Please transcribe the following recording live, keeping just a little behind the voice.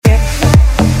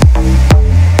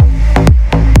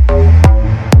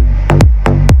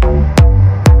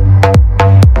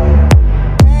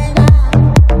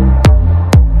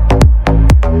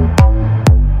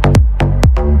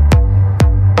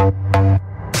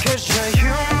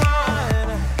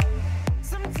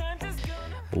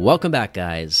Welcome back,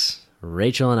 guys.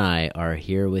 Rachel and I are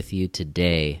here with you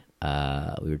today.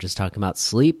 We were just talking about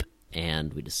sleep,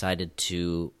 and we decided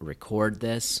to record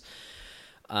this.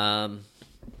 We were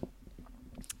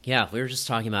just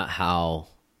talking about how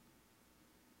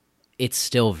it's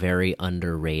still very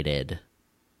underrated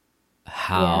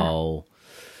how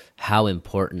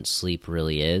important sleep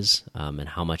really is, and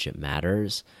how much it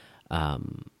matters.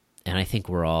 And I think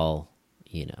we're all,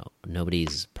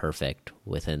 nobody's perfect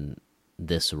within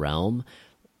this realm,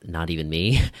 not even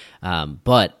me.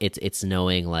 But it's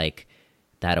knowing like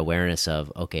that awareness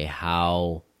of, okay,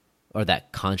 or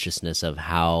that consciousness of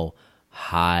how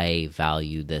high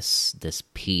value this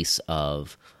piece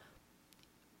of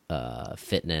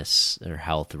fitness or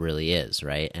health really is,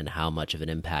 right? And how much of an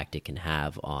impact it can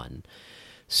have on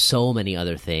so many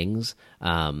other things.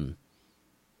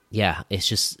 It's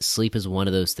just sleep is one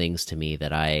of those things to me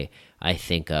that I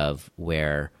think of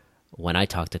where when I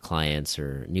talk to clients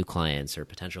or new clients or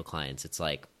potential clients, it's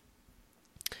like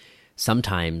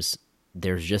sometimes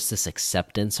there's just this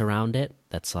acceptance around it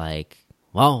that's like,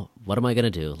 well, what am I going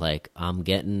to do? Like, I'm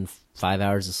getting 5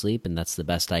 hours of sleep and that's the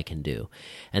best I can do.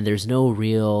 And there's no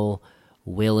real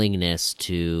willingness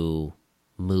to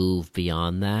move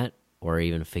beyond that or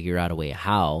even figure out a way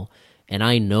how. And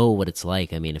I know what it's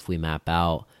like. I mean, if we map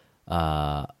out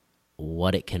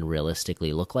what it can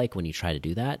realistically look like when you try to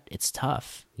do that, it's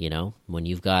tough. When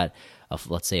you've got,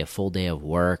 let's say, a full day of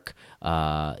work,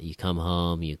 you come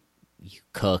home, you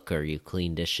cook or you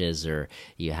clean dishes or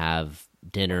you have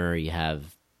dinner, you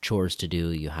have chores to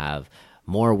do, you have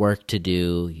more work to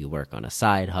do, you work on a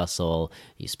side hustle,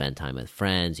 you spend time with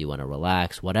friends, you want to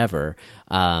relax, whatever.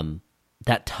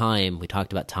 That time, we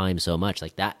talked about time so much,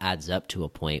 like that adds up to a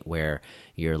point where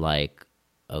you're like,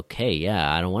 okay,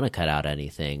 yeah, I don't want to cut out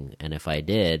anything. And if I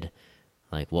did,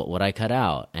 like, what would I cut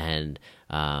out? And,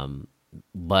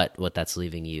 but what that's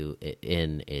leaving you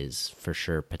in is for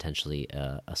sure potentially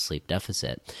a sleep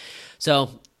deficit.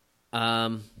 So,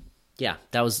 that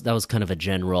was kind of a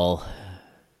general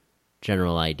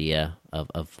idea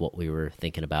of what we were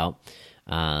thinking about.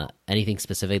 Anything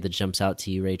specific that jumps out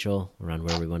to you, Rachel, around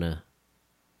where we want to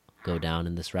go down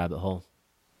in this rabbit hole?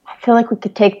 I feel like we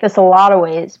could take this a lot of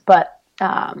ways, but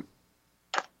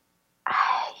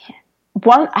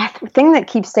one thing that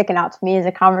keeps sticking out to me is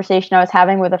a conversation I was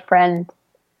having with a friend,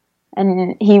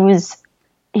 and he was,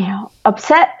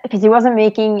 upset because he wasn't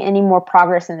making any more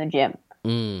progress in the gym.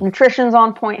 Nutrition's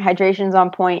on point, hydration's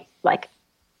on point, like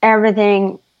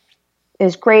everything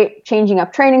is great, changing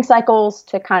up training cycles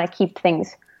to kind of keep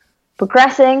things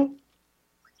progressing.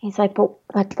 He's like, but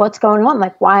like, what's going on?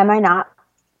 Like, why am I not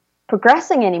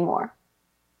progressing anymore?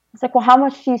 It's like, well, how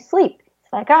much do you sleep?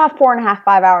 It's like, 4.5,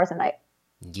 5 hours a night.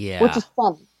 Yeah. Which is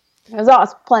plenty. It was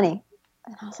awesome, plenty.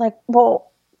 And I was like,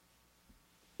 well,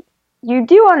 you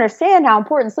do understand how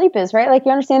important sleep is, right? Like,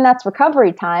 you understand that's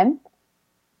recovery time.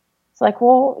 It's like,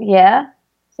 well, yeah.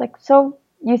 It's like, so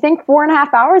you think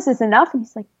 4.5 hours is enough? And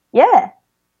he's like, yeah.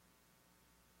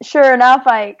 Sure enough,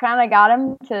 I kind of got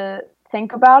him to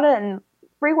think about it and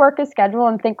rework his schedule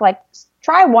and think, like,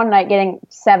 try one night getting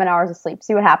 7 hours of sleep,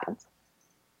 see what happens.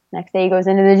 Next day he goes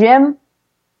into the gym,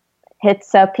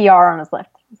 hits a PR on his lift.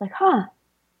 I was like,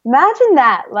 imagine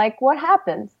that. Like, what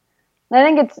happens? And I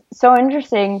think it's so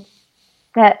interesting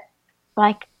that,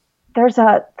 like, there's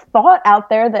a thought out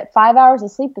there that 5 hours of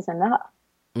sleep is enough.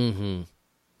 Mm-hmm.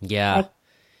 Yeah. Like,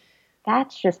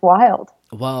 that's just wild.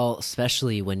 Well,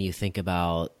 especially when you think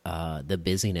about the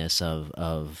busyness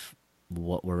of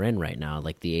what we're in right now,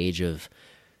 like the age of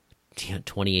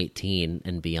 2018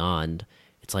 and beyond,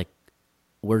 it's like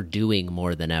we're doing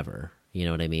more than ever. You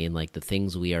know what I mean? Like the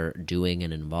things we are doing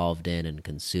and involved in and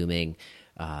consuming,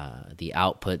 the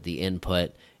output, the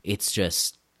input, it's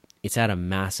at a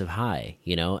massive high,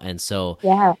 And so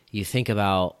you think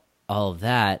about all of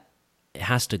that, it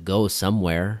has to go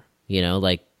somewhere,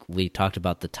 like we talked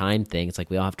about the time thing. It's like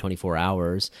we all have 24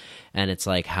 hours and it's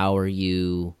like, how are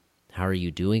you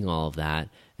doing all of that?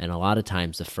 And a lot of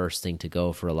times the first thing to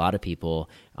go for a lot of people,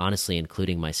 honestly,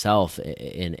 including myself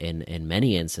in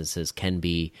many instances, can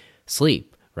be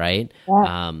sleep, right?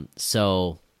 Yeah.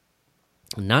 So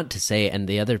not to say, and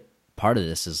the other part of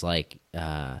this is like,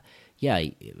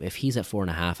 if he's at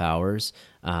 4.5 hours,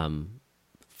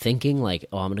 thinking like,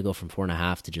 I'm going to go from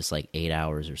 4.5 to just like 8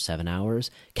 hours or 7 hours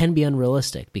can be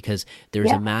unrealistic because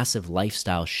there's a massive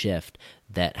lifestyle shift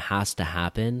that has to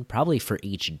happen probably for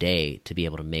each day to be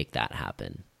able to make that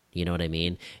happen. You know what I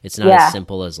mean? It's not as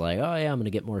simple as like, oh yeah, I'm going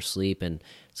to get more sleep and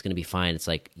it's going to be fine. It's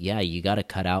like, yeah, you got to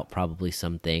cut out probably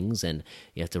some things and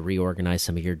you have to reorganize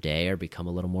some of your day or become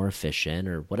a little more efficient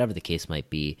or whatever the case might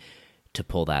be to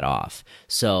pull that off.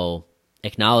 So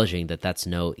acknowledging that that's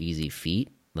no easy feat.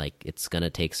 Like, it's going to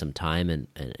take some time, and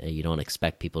you don't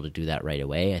expect people to do that right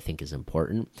away, I think is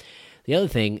important. The other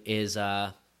thing is,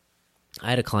 I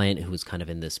had a client who was kind of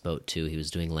in this boat too. He was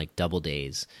doing like double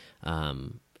days,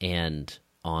 and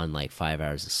on like 5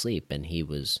 hours of sleep, and he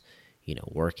was,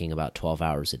 working about 12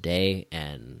 hours a day,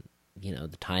 and,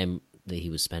 the time that he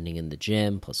was spending in the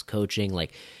gym plus coaching,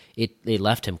 like they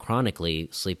left him chronically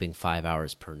sleeping 5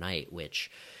 hours per night, which,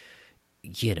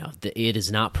 it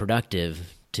is not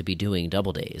productive to be doing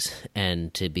double days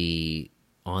and to be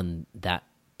on that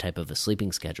type of a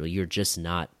sleeping schedule. You're just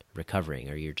not recovering,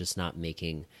 or you're just not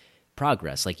making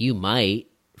progress. Like, you might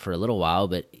for a little while,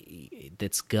 but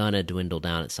it's gonna dwindle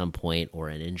down at some point, or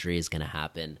an injury is gonna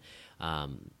happen.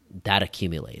 That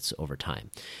accumulates over time.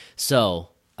 So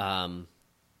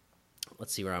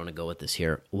let's see where I want to go with this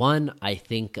here. One, I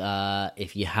think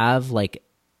if you have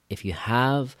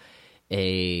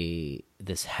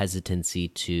this hesitancy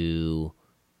to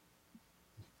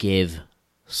give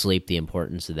sleep the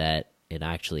importance that it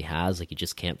actually has, like, you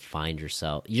just can't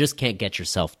get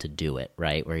yourself to do it,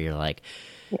 right? Where you're like,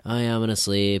 oh yeah, I'm gonna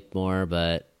sleep more,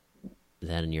 but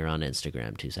then you're on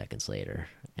Instagram 2 seconds later,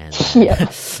 and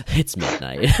it's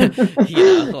midnight.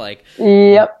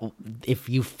 Yep. If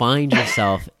you find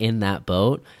yourself in that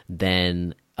boat,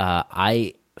 then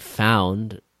I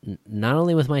found, not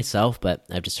only with myself, but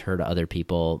I've just heard other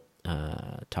people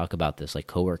talk about this, like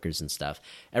coworkers and stuff.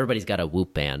 Everybody's got a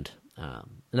Whoop band.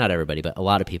 Not everybody, but a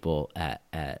lot of people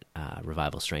at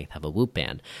Revival Strength have a Whoop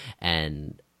band,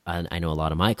 and I know a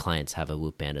lot of my clients have a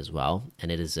Whoop band as well,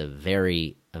 and it is a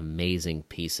very amazing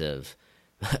piece of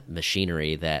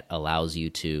machinery that allows you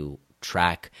to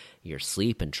track your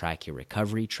sleep and track your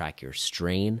recovery, track your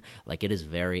strain. Like, it is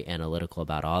very analytical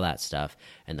about all that stuff.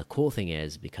 And the cool thing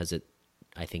is, because it,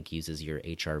 I think, uses your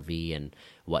HRV and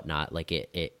whatnot, like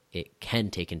it can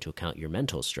take into account your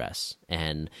mental stress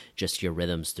and just your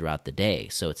rhythms throughout the day.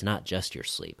 So it's not just your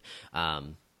sleep.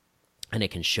 And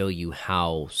it can show you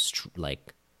how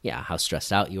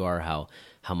stressed out you are, how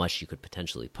much you could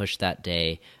potentially push that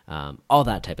day, all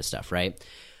that type of stuff, right?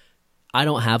 I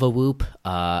don't have a Whoop,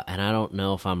 and I don't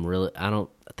know if I don't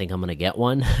think I'm going to get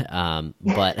one.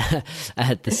 But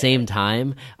at the same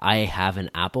time, I have an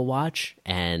Apple Watch,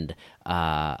 and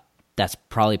that's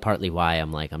probably partly why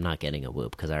I'm like, I'm not getting a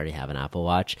Whoop, because I already have an Apple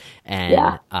Watch.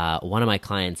 And one of my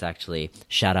clients, actually,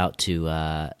 shout out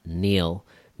to Neil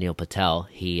Patel,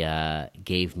 he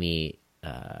gave me,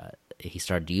 he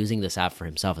started using this app for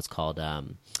himself. It's called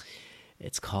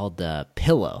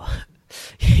Pillow.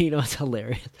 It's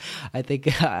hilarious. I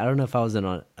think, I don't know if I was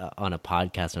on a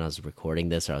podcast when I was recording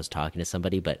this, or I was talking to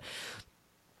somebody, but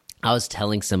I was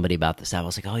telling somebody about this app. I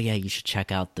was like, oh yeah, you should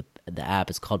check out the app.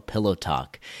 It's called Pillow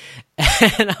Talk.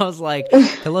 And I was like,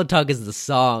 Pillow Talk is the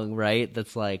song, right?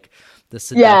 That's like the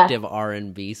seductive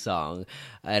R&B song.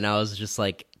 And I was just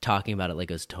like talking about it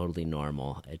like it was totally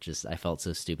normal. I felt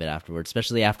so stupid afterwards,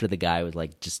 especially after the guy was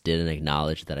like, just didn't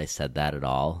acknowledge that I said that at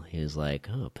all. He was like,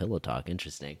 oh, Pillow Talk,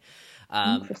 interesting.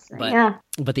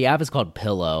 But the app is called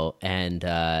Pillow, and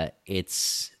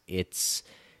it's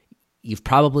you've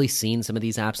probably seen some of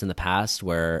these apps in the past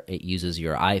where it uses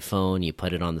your iPhone, you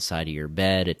put it on the side of your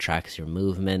bed, it tracks your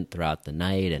movement throughout the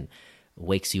night and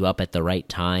wakes you up at the right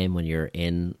time when you're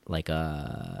in like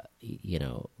a,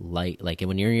 like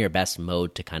when you're in your best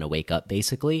mode to kind of wake up,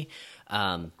 basically.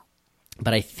 But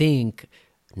I think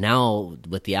now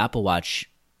with the Apple Watch,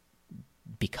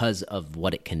 because of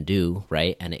what it can do,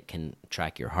 right, and it can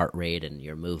track your heart rate and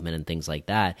your movement and things like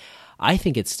that, I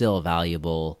think it's still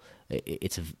valuable.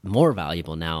 It's more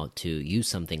valuable now to use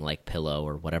something like Pillow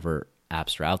or whatever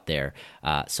apps are out there.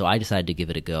 So I decided to give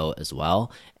it a go as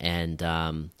well. And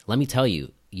let me tell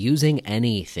you, using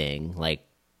anything, like,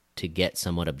 to get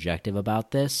somewhat objective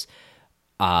about this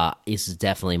is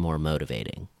definitely more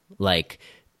motivating. Like,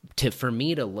 for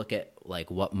me to look at like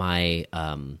what my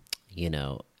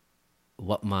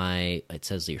it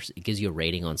says it gives you a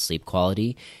rating on sleep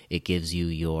quality. It gives you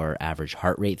your average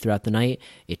heart rate throughout the night.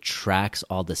 It tracks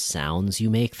all the sounds you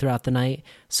make throughout the night.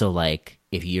 So like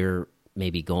if you're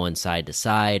maybe going side to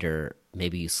side, or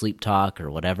maybe you sleep talk or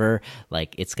whatever,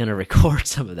 like it's going to record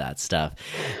some of that stuff.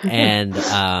 And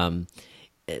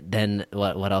then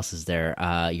what else is there?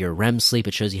 Your REM sleep,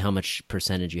 it shows you how much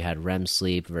percentage you had REM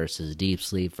sleep versus deep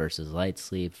sleep versus light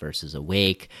sleep versus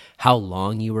awake, how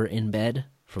long you were in bed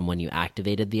from when you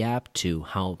activated the app to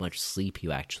how much sleep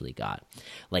you actually got.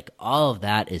 Like, all of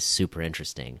that is super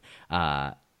interesting.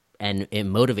 And it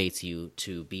motivates you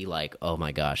to be like, oh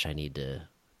my gosh, I need to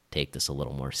take this a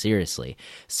little more seriously.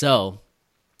 So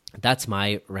that's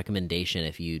my recommendation.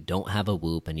 If you don't have a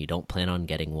Whoop and you don't plan on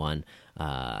getting one,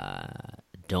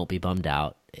 don't be bummed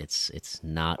out. It's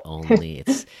not only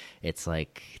it's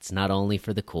like it's not only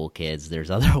for the cool kids. There's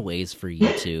other ways for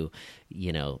you to,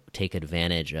 take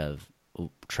advantage of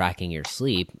tracking your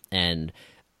sleep. And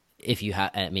if you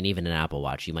have, I mean, even an Apple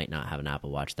Watch, you might not have an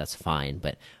Apple Watch, that's fine,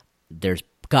 but there's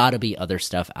got to be other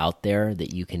stuff out there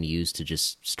that you can use to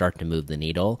just start to move the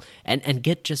needle and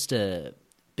get just a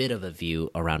bit of a view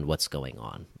around what's going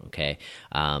on. Okay.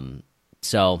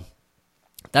 So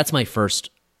that's my first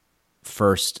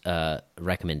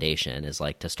recommendation, is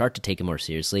like to start to take it more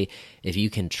seriously. If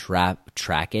you can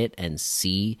track it and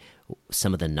see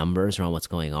some of the numbers around what's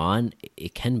going on,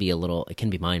 it can be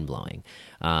mind blowing.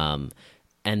 And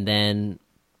then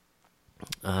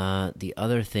the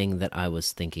other thing that I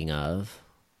was thinking of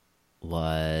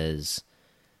was,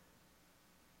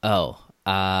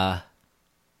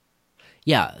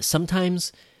 yeah,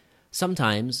 sometimes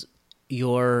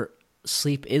your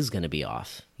sleep is going to be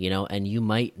off, and you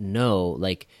might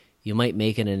like you might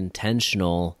make an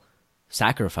intentional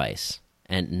sacrifice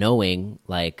and knowing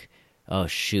like, oh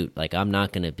shoot, like I'm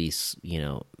not going to be,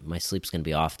 my sleep's going to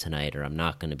be off tonight, or I'm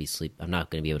not going to be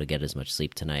able to get as much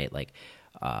sleep tonight. Like,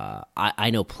 I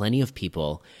know plenty of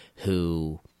people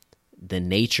who the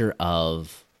nature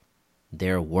of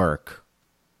their work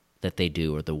that they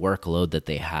do, or the workload that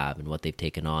they have and what they've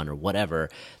taken on or whatever,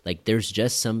 like there's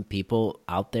just some people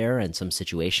out there and some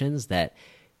situations that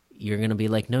you're going to be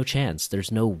like, no chance.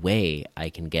 There's no way I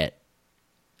can get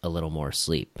a little more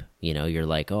sleep. You're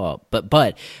like, oh,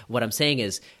 but what I'm saying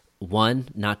is, one,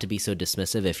 not to be so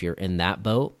dismissive if you're in that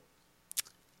boat.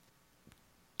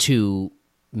 Two,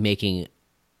 making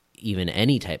even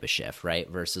any type of shift, right?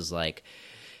 Versus like,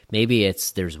 maybe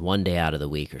there's 1 day out of the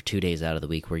week or 2 days out of the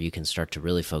week where you can start to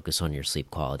really focus on your sleep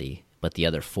quality, but the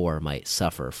other 4 might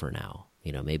suffer for now.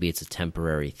 Maybe it's a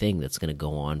temporary thing that's going to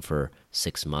go on for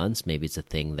 6 months. Maybe it's a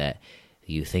thing that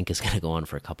you think is going to go on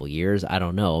for a couple years. I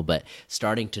don't know, but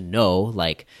starting to know,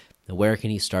 like, where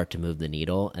can you start to move the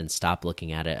needle and stop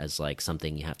looking at it as like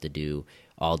something you have to do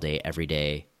all day, every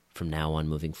day from now on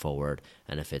moving forward.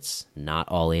 And if it's not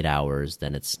all 8 hours,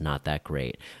 then it's not that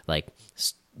great. Like,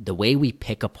 the way we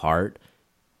pick apart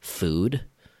food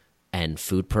and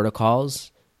food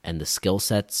protocols and the skill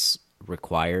sets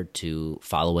required to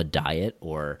follow a diet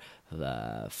or have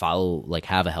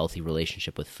a healthy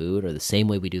relationship with food, or the same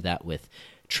way we do that with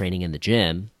training in the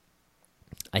gym,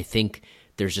 I think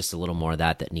there's just a little more of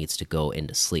that needs to go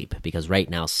into sleep, because right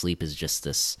now sleep is just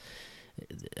this,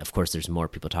 of course there's more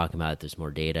people talking about it, there's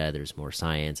more data, there's more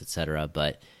science, etc.,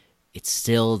 but it's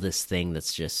still this thing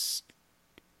that's just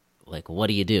like, what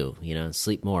do you do?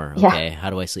 Sleep more. Okay. Yeah. How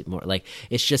do I sleep more? Like,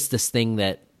 it's just this thing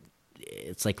that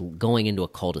it's like going into a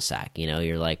cul-de-sac,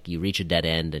 you're like, you reach a dead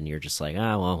end and you're just like,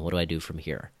 well, what do I do from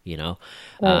here?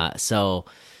 Right. So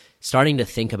starting to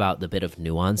think about the bit of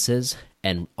nuances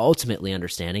and ultimately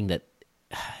understanding that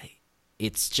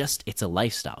it's a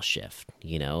lifestyle shift.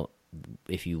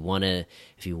 If you want to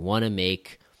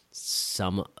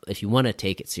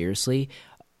take it seriously,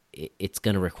 it's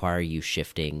going to require you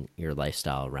shifting your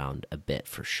lifestyle around a bit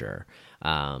for sure.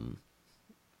 And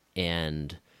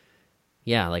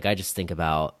yeah, like I just think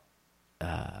about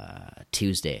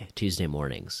Tuesday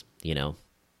mornings,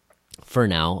 for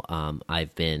now,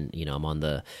 I've been, I'm on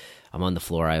the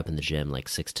floor. I open the gym like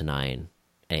 6 to 9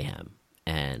 a.m.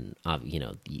 And, you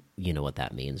know what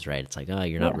that means, right? It's like, oh,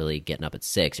 you're not really getting up at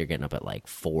 6. You're getting up at like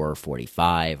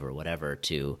 4:45 or whatever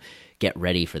to get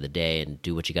ready for the day and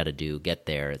do what you got to do, get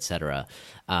there, etc.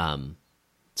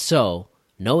 So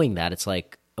knowing that, it's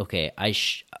like, okay,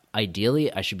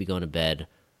 ideally I should be going to bed.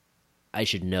 I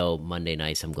should know Monday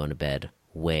nights I'm going to bed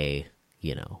way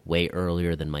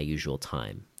earlier than my usual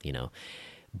time,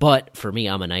 But for me,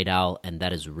 I'm a night owl, and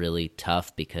that is really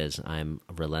tough because I'm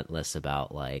relentless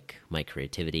about like my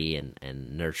creativity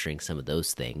and nurturing some of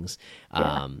those things.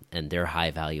 And they're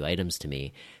high value items to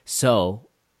me. So,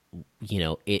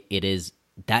 it is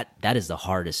that is the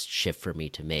hardest shift for me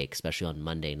to make, especially on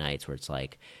Monday nights where it's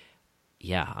like,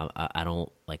 yeah, I don't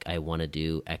like, I want to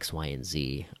do X, Y, and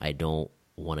Z. I don't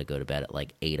want to go to bed at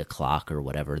like 8 o'clock or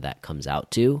whatever that comes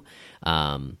out to.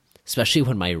 Especially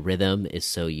when my rhythm is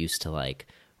so used to like,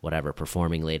 whatever,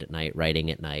 performing late at night, writing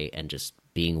at night, and just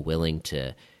being willing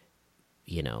to,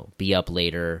 be up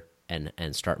later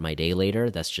and start my day later.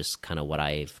 That's just kind of what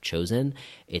I've chosen.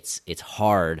 It's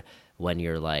hard when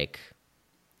you're like,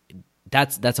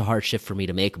 that's a hard shift for me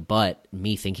to make, but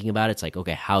me thinking about it, it's like,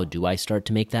 okay, how do I start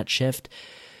to make that shift?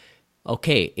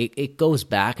 Okay, it goes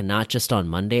back not just on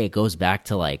Monday, it goes back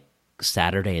to like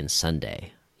Saturday and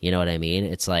Sunday. You know what I mean?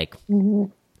 It's like,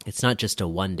 It's not just a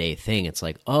one day thing. It's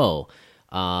like, oh,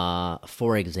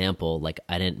 For example, like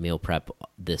I didn't meal prep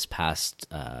this past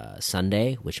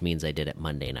Sunday, which means I did it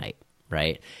Monday night,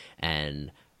 right?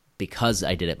 And because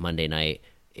I did it Monday night,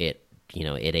 it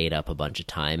ate up a bunch of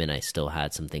time, and I still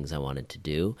had some things I wanted to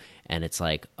do. And it's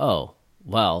like, oh,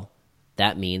 well,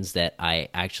 that means that I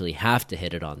actually have to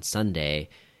hit it on Sunday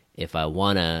if I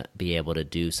want to be able to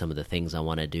do some of the things I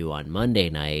want to do on Monday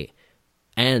night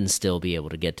and still be able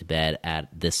to get to bed at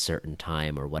this certain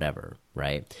time or whatever,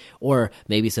 right? Or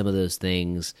maybe some of those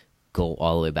things go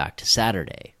all the way back to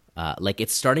Saturday. Like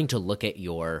it's starting to look at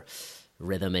your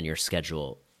rhythm and your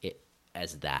schedule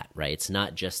as that, right? It's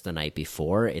not just the night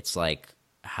before. It's like,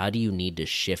 how do you need to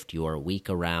shift your week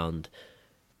around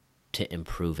to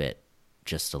improve it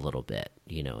just a little bit,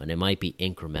 and it might be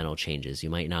incremental changes.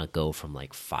 You might not go from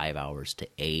like 5 hours to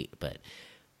 8, but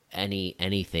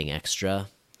anything extra,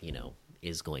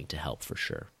 is going to help for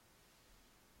sure.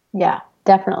 Yeah,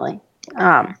 definitely.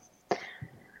 I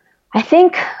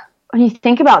think when you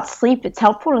think about sleep, it's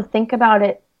helpful to think about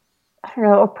it, I don't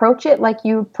know, approach it like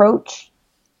you approach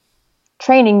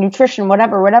training, nutrition,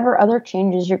 whatever other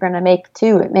changes you're going to make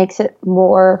too. It makes it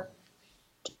more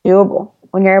doable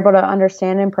when you're able to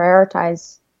understand and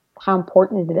prioritize how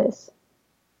important it is.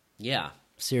 Yeah,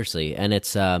 seriously. And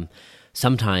it's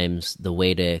sometimes the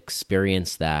way to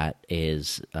experience that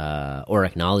is, or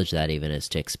acknowledge that even, is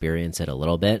to experience it a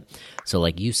little bit. So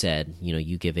like you said,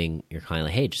 you giving your client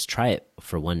like, hey, just try it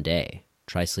for one day.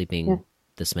 Try sleeping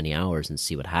this many hours and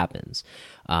see what happens.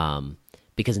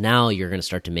 Because now you're going to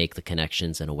start to make the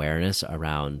connections and awareness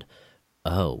around,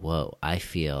 oh, whoa, I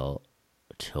feel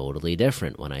totally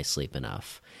different when I sleep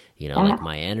enough. Like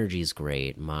my energy's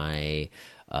great. My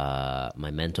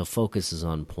mental focus is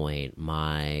on point.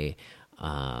 My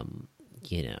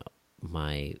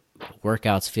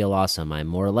workouts feel awesome. I'm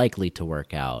more likely to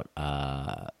work out,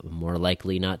 more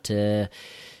likely not to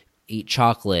eat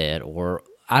chocolate, or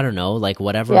I don't know, like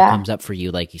whatever comes up for you.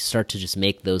 Like you start to just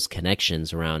make those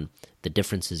connections around the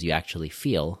differences you actually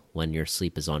feel when your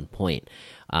sleep is on point.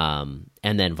 And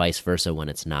then vice versa when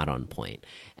it's not on point.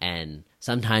 And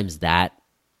sometimes that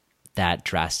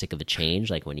drastic of a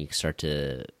change, like when you start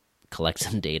to collect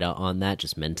some data on that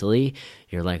just mentally,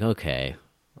 you're like, okay,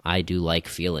 I do like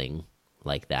feeling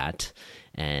like that,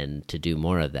 and to do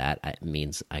more of that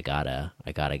means I gotta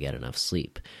get enough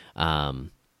sleep.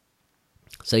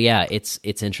 So yeah, it's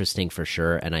interesting for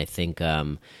sure. And I think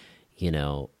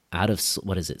out of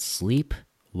what is it, sleep,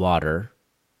 water,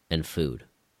 and food,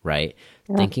 right?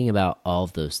 Yeah. Thinking about all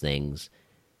of those things,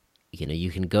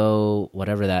 you can go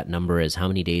whatever that number is. How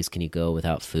many days can you go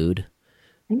without food?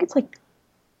 I think it's like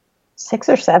 6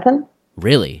 or 7.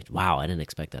 Really? Wow, I didn't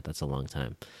expect that. That's a long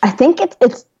time. I think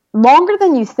it's longer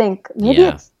than you think.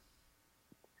 Maybe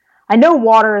I know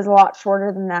water is a lot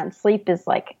shorter than that, and sleep is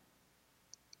like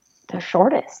the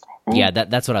shortest, I think. Yeah,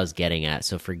 that's what I was getting at.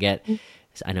 So forget,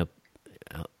 I know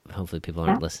hopefully people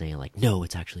aren't listening and like, no,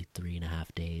 it's actually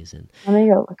 3.5 days. And let me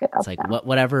go look it up. It's like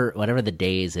whatever the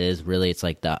days is, really, it's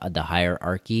like the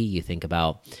hierarchy. You think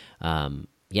about,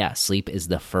 sleep is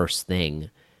the first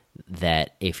thing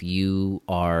that if you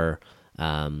are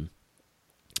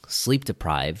sleep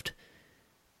deprived,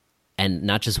 and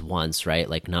not just once, right?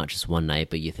 Like not just one night,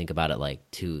 but you think about it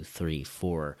like 2, 3,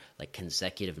 4, like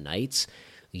consecutive nights,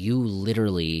 you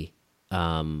literally,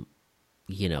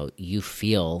 you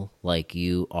feel like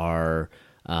you are,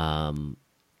 I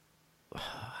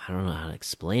don't know how to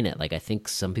explain it. Like, I think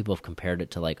some people have compared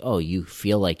it to like, oh, you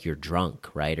feel like you're drunk,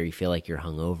 right? Or you feel like you're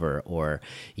hungover, or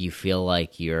you feel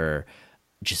like you're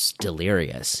just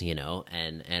delirious,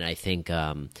 and I think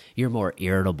you're more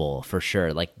irritable for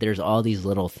sure. Like there's all these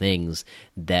little things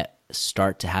that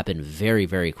start to happen very,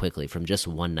 very quickly from just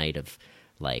one night of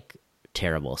like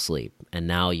terrible sleep. And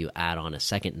now you add on a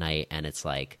second night and it's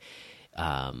like,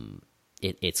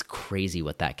 it's crazy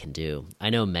what that can do. I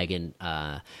know Megan,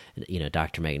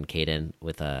 Dr. Megan Caden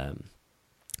with The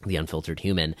Unfiltered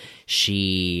Human,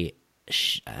 she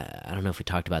I don't know if we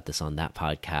talked about this on that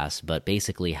podcast, but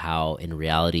basically how in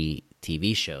reality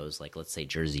TV shows, like let's say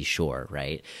Jersey Shore,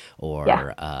 right?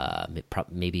 Or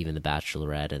maybe even The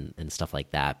Bachelorette and stuff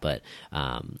like that. But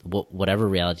whatever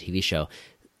reality TV show,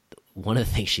 one of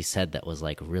the things she said that was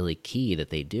like really key that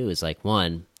they do is like,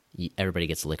 one, everybody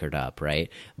gets liquored up, right?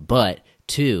 But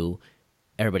 2,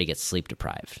 everybody gets sleep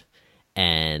deprived.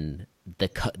 And the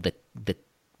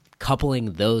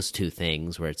coupling those two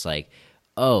things where it's like,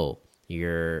 oh,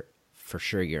 you're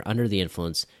under the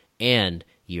influence and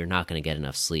you're not going to get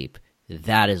enough sleep.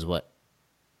 That is what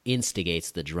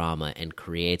instigates the drama and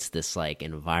creates this like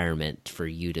environment for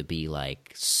you to be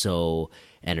like so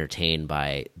entertained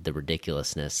by the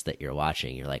ridiculousness that you're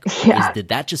watching. You're like, did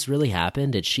that just really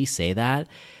happen? Did she say that?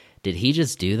 Did he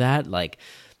just do that? Like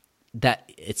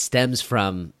that, it stems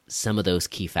from some of those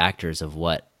key factors of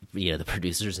what, you know, the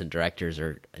producers and directors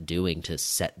are doing to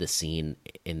set the scene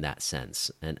in that sense.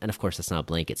 And of course that's not a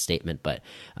blanket statement, but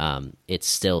it's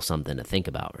still something to think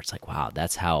about, where it's like, wow,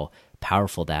 that's how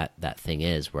powerful that thing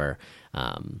is, where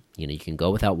you know, you can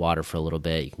go without water for a little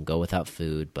bit, you can go without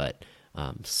food, but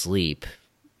sleep,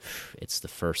 it's the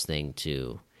first thing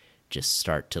to just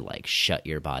start to like shut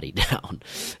your body down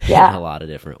in a lot of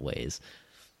different ways.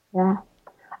 Yeah.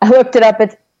 I looked it up.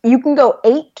 You can go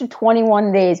 8 to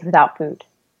 21 days without food.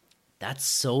 That's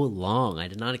so long. I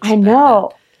did not expect I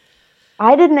know. that.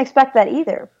 I didn't expect that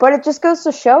either. But it just goes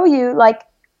to show you, like,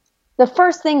 the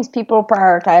first things people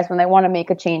prioritize when they want to make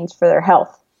a change for their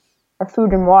health are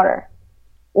food and water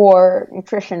or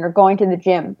nutrition or going to the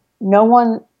gym. No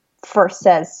one first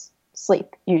says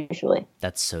sleep, usually.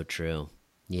 That's so true.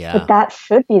 Yeah. But that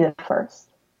should be the first.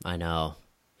 I know.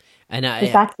 And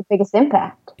that's the biggest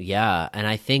impact. Yeah. And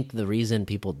I think the reason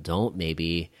people don't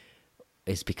maybe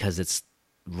is because it's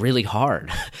really hard.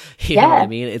 You know what I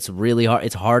mean? It's really hard.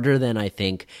 It's harder than I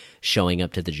think showing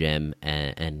up to the gym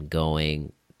and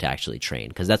going to actually train,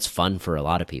 because that's fun for a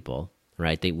lot of people,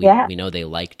 right? We know they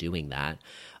like doing that.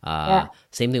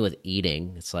 Same thing with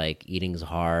eating. It's like eating's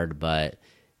hard, but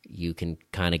you can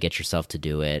kind of get yourself to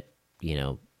do it. You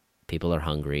know, people are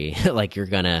hungry. Like you're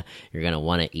gonna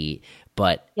want to eat,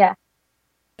 but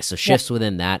so shifts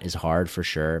within that is hard for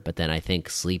sure. But then I think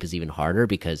sleep is even harder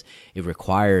because it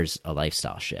requires a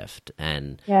lifestyle shift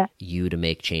and you to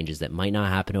make changes that might not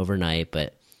happen overnight,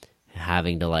 but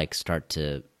having to like start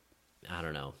to, I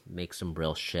don't know, make some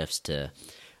real shifts to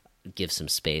give some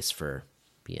space for,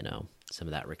 you know, some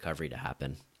of that recovery to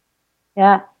happen.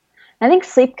 Yeah. I think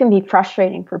sleep can be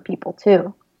frustrating for people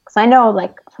too. Because I know,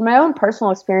 like, from my own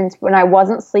personal experience, when I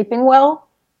wasn't sleeping well,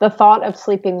 the thought of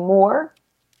sleeping more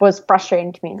was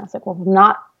frustrating to me. And I was like, well, I'm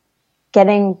not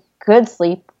getting good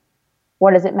sleep.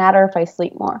 What does it matter if I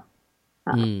sleep more?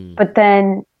 But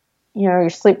then, you know,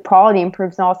 your sleep quality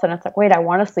improves, and all of a sudden it's like, wait, I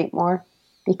want to sleep more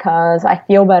because I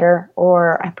feel better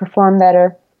or I perform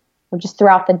better, or just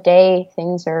throughout the day,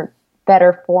 things are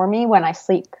better for me when I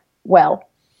sleep well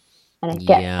and I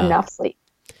get enough sleep.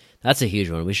 That's a huge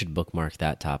one. We should bookmark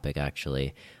that topic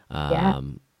actually.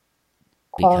 Because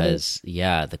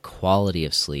the quality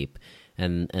of sleep,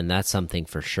 and that's something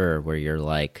for sure where you're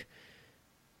like,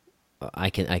 I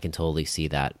can totally see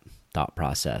that thought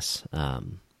process.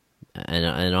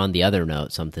 And on the other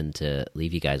note, something to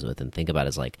leave you guys with and think about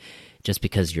is like, just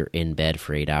because you're in bed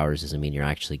for 8 hours doesn't mean you're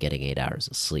actually getting 8 hours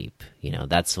of sleep. You know,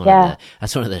 that's one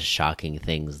of the shocking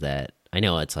things that I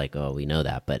know. It's like, oh, we know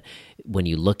that, but when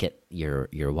you look at your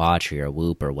watch or your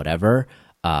Whoop or whatever,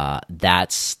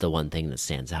 that's the one thing that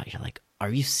stands out. You're like, are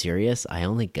you serious? I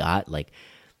only got like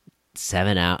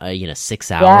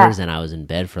 6 hours and I was in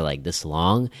bed for like this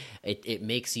long. It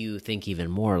makes you think even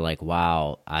more like,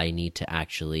 wow, I need to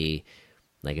actually,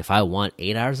 like, if I want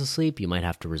 8 hours of sleep, you might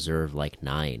have to reserve like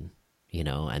 9, you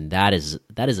know, and that is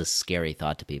a scary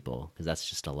thought to people because that's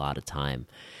just a lot of time.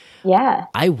 Yeah.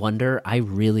 I wonder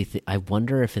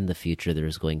if in the future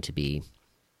there's going to be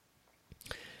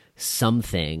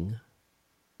something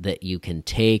that you can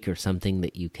take or something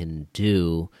that you can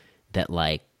do that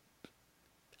like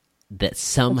that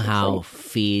somehow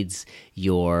feeds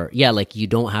your like you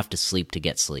don't have to sleep to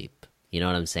get sleep. You know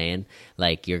what I'm saying?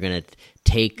 Like you're gonna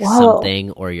take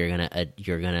something, or you're gonna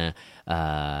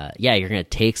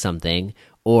take something,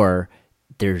 or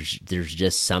there's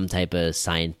just some type of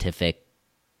scientific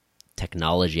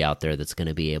technology out there that's going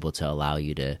to be able to allow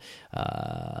you to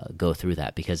go through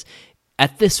that. Because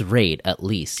at this rate, at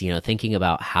least, you know, thinking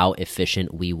about how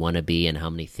efficient we want to be and how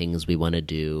many things we want to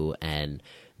do and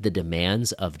the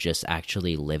demands of just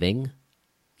actually living,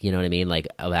 you know what I mean? Like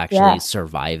of actually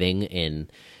surviving in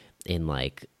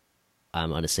like, I'm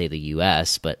going to say the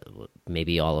US, but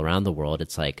maybe all around the world.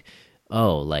 It's like,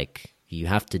 oh, like you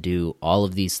have to do all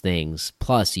of these things.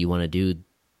 Plus you want to do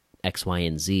X, Y,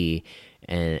 and Z.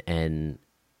 And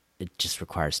it just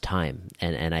requires time.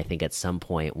 And I think at some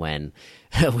point when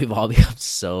we've all become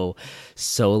so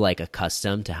like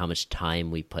accustomed to how much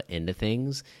time we put into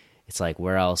things, it's like,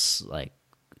 where else, like,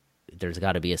 there's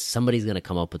got to be somebody's going to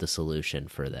come up with a solution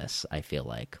for this, I feel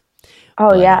like.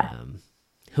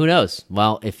 Who knows?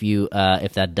 Well, if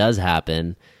that does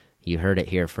happen, you heard it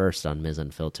here first on Ms.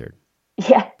 Unfiltered.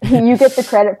 Yeah, you get the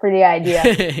credit for the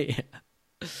idea.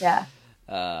 Yeah.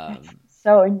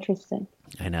 So interesting.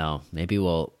 I know. Maybe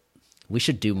we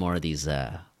should do more of these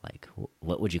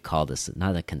what would you call this?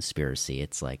 Not a conspiracy.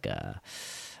 It's like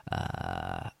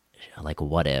like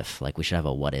what if? Like we should have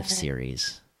a what if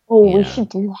series. Oh, we should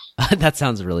do that. That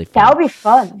sounds really fun. That would be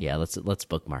fun. Yeah, let's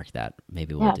bookmark that.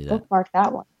 Maybe we'll do that. Bookmark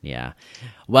that one. Yeah.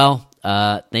 Well,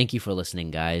 thank you for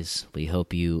listening, guys. We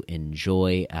hope you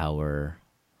enjoy our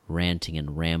ranting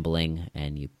and rambling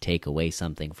and you take away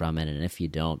something from it. And if you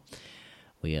don't,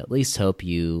 we at least hope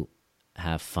you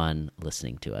have fun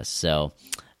listening to us. So,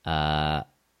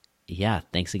 yeah,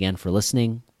 thanks again for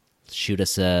listening. Shoot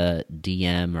us a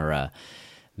DM or a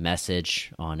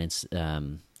message on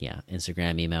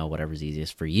Instagram, email, whatever's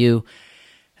easiest for you,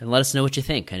 and let us know what you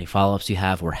think. Any follow-ups you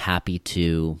have, we're happy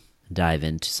to dive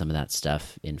into some of that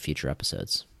stuff in future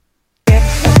episodes.